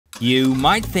You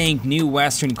might think new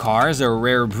Western cars are a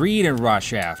rare breed in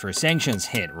Russia after sanctions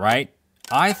hit, right?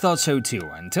 I thought so too,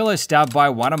 until I stopped by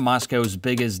one of Moscow's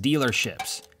biggest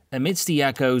dealerships. Amidst the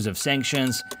echoes of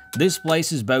sanctions, this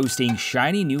place is boasting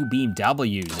shiny new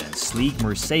BMWs and sleek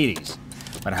Mercedes.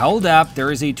 But hold up,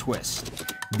 there is a twist.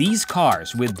 These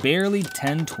cars, with barely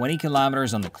 10-20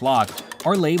 kilometers on the clock,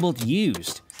 are labeled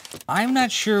used. I'm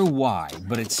not sure why,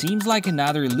 but it seems like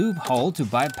another loophole to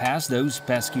bypass those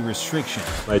pesky restrictions.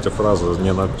 На эти фразы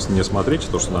не смотрите,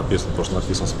 то, что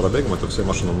написано с пробегом, это все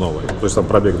машины новые. То есть там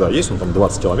пробег, да, есть, он там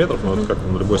 20 километров, но это как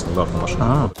на любой стандартной машине.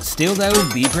 Still though,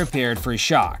 be prepared for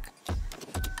shock.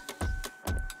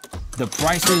 The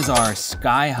prices are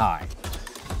sky high.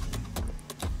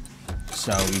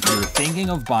 So if you're thinking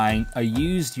of buying a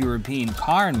used European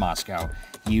car in Moscow,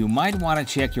 you might want to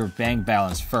check your bank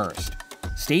balance first.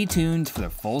 Stay tuned for the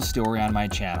full story on my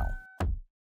channel.